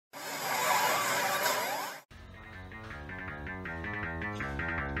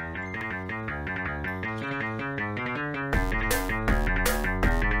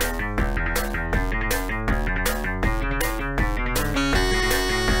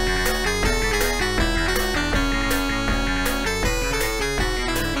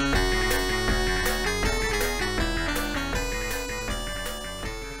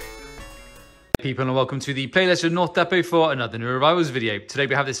people, and welcome to the playlist of North Depot for another new Revivals video. Today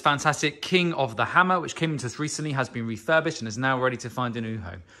we have this fantastic King of the Hammer, which came into us recently, has been refurbished and is now ready to find a new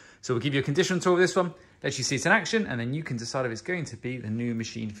home. So we'll give you a condition tour of this one, let you see it in action, and then you can decide if it's going to be the new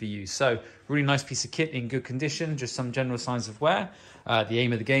machine for you. So really nice piece of kit in good condition, just some general signs of wear. The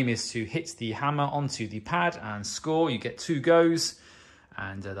aim of the game is to hit the hammer onto the pad and score. You get 2 goes,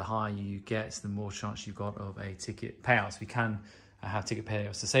 and the higher you get, the more chance you've got of a ticket payout. So we can have ticket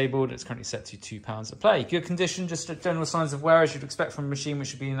payouts disabled. It's currently set to £2 a play. Good condition, just general signs of wear as you'd expect from a machine which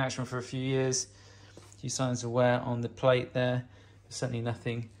should be in action for a few years. A few signs of wear on the plate there. Certainly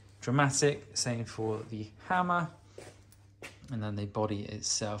nothing dramatic. Same for the hammer. And then the body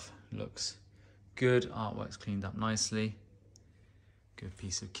itself looks good. Artwork's cleaned up nicely. Good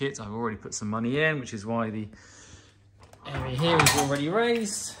piece of kit. I've already put some money in, which is why the area here is already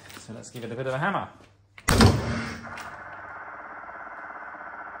raised. So let's give it a bit of a hammer.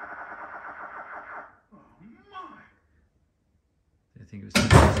 I think it was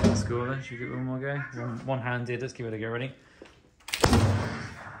too to score there. Should we give it one more go? One-handed. Let's give it a go. Ready? That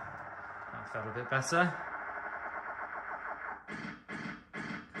felt a bit better.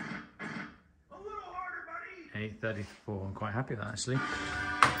 A little harder, buddy. 834. I'm quite happy with that, actually.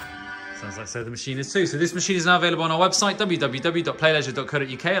 Sounds like so the machine is too. So this machine is now available on our website,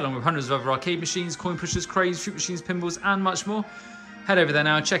 www.playleisure.co.uk, along with hundreds of other arcade machines, coin pushers, cranes, fruit machines, pinballs, and much more. Head over there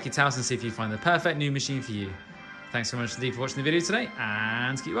now, check it out, and see if you find the perfect new machine for you. Thanks so much indeed for watching the video today,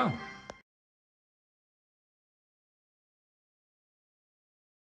 and keep well.